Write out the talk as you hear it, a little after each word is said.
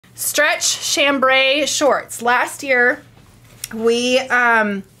Stretch Chambray shorts. Last year, we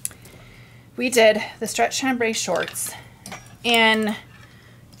did the Stretch Chambray shorts in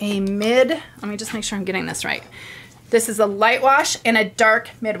a mid, let me just make sure I'm getting this right. This is a light wash and a dark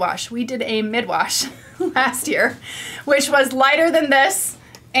mid wash. We did a mid wash last year, which was lighter than this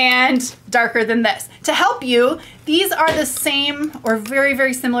and darker than this. To help you, these are the same or very,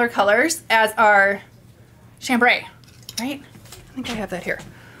 very similar colors as our chambray, right? I think I have that here.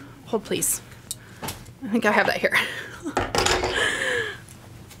 Hold please. I think I have that here.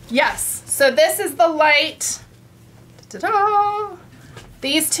 Yes, so this is the light, ta-da,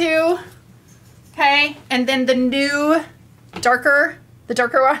 these two, okay, and then the new darker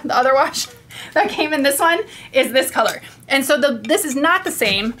one, the other wash that came in this one is this color. And so this is not the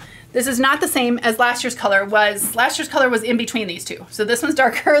same. This is not the same as last year's color was. Last year's color was in between these two. So this one's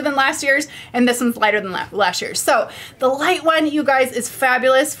darker than last year's and this one's lighter than last year's. So the light one, you guys, is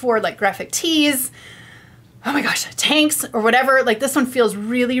fabulous for like graphic tees. Oh my gosh, tanks or whatever. Like this one feels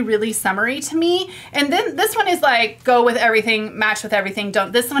really, really summery to me. And then this one is like go with everything, match with everything.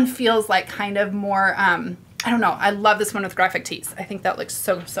 Don't. This one feels like kind of more, I don't know. I love this one with graphic tees. I think that looks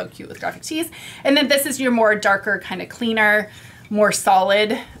so, so cute with graphic tees. And then this is your more darker, kind of cleaner, more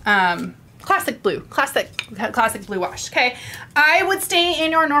solid, classic blue blue wash. Okay, I would stay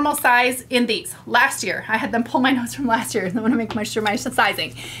in your normal size in these. Last year, I had them pull my notes from last year, and I want to make sure my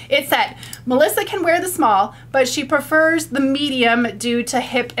sizing. It said, Melissa can wear the small, but she prefers the medium due to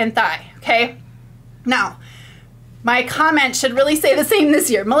hip and thigh, okay? Now, my comment should really say the same this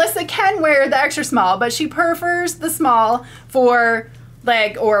year. Melissa can wear the extra small, but she prefers the small for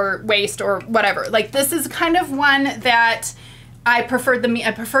leg or waist or whatever. Like this is kind of one that I preferred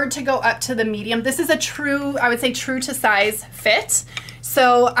to go up to the medium. This is a true, I would say true to size fit.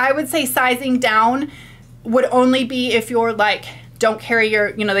 So I would say sizing down would only be if you're like, don't carry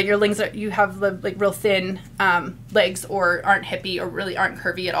your, you know, that your legs are, you have like real thin legs or aren't hippie or really aren't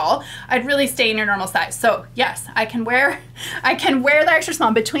curvy at all. I'd really stay in your normal size. So yes, I can wear the extra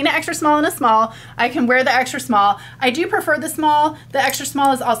small. Between an extra small and a small, I can wear the extra small. I do prefer the small. The extra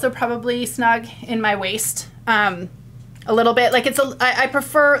small is also probably snug in my waist. A little bit, like I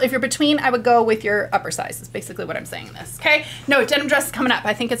prefer, if you're between, I would go with your upper size, is basically what I'm saying in this, okay? No, denim dress is coming up.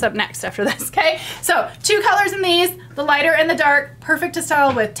 I think it's up next after this, okay? So 2 colors in these, the lighter and the dark, perfect to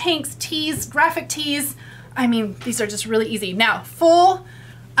style with tanks, tees, graphic tees. I mean, these are just really easy. Now, full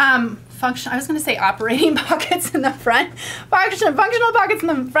function, I was gonna say operating pockets in the front, functional pockets in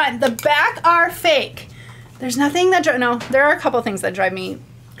the front. The back are fake. There's nothing that, no, there are a couple things that drive me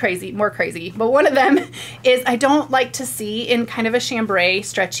more crazy, but one of them is I don't like to see in kind of a chambray,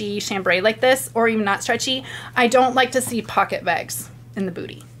 stretchy chambray like this, or even not stretchy, I don't like to see pocket bags in the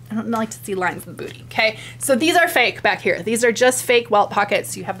booty. I don't like to see lines in the booty, okay? So these are fake back here. These are just fake welt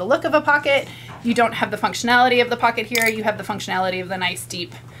pockets. You have the look of a pocket, you don't have the functionality of the pocket here, you have the functionality of the nice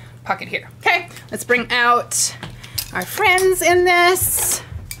deep pocket here, okay? Let's bring out our friends in this.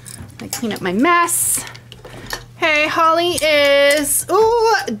 I clean up my mess. Okay, Holly is,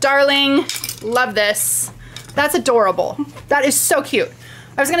 ooh, darling, love this. That's adorable. That is so cute.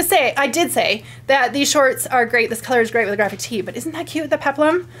 I was gonna say, I did say that these shorts are great. This color is great with a graphic tee, but isn't that cute, the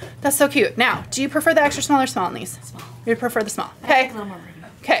peplum? That's so cute. Now, do you prefer the extra small or small in these? Small. You prefer the small, okay? A little more room.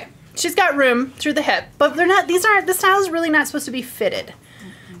 Okay, she's got room through the hip, but they're not, these aren't, the style is really not supposed to be fitted.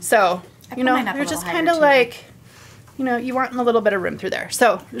 So, you know, they're just kind of like, you know, you want a little bit of room through there.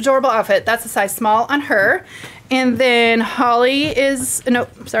 So, adorable outfit. That's a size small on her. And then Holly is, no,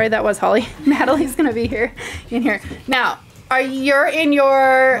 sorry, that was Holly. Natalie's gonna be here, in here. Now, you're in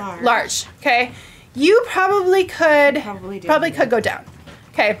your large, okay? You probably could go down,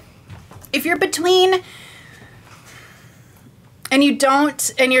 okay? If you're between, and you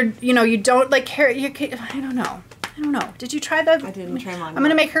don't, and you're, you know, you don't like carry, I don't know. Did you try the? I didn't try them on. I'm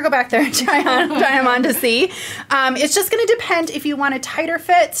gonna make her go back there and try them on to see. It's just gonna depend if you want a tighter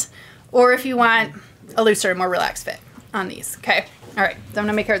fit or if you want a looser, more relaxed fit on these. Okay. All right. So I'm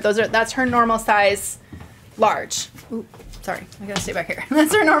gonna make her. That's her normal size, large. Ooh, sorry. I gotta stay back here.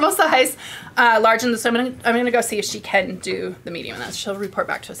 That's her normal size, large. And so I'm gonna go see if she can do the medium, and she'll report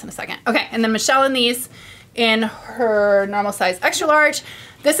back to us in a second. Okay. And then Michelle in these, in her normal size, extra large.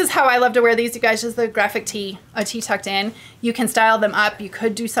 This is how I love to wear these, you guys, is the graphic tee, a tee tucked in. You can style them up. You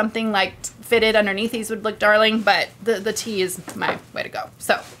could do something like fitted underneath. These would look darling, but the tee is my way to go.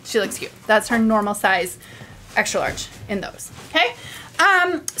 So she looks cute. That's her normal size, extra large in those, okay?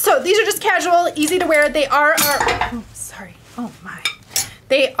 So these are just casual, easy to wear. They are our, oh, sorry, oh my.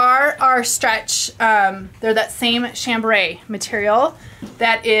 They are our stretch, they're that same chambray material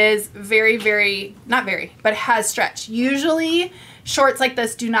that is very, very, not very, but has stretch. Usually shorts like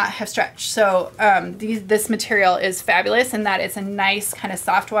this do not have stretch. So this material is fabulous in that it's a nice kind of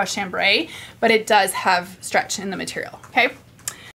soft wash chambray, but it does have stretch in the material, okay?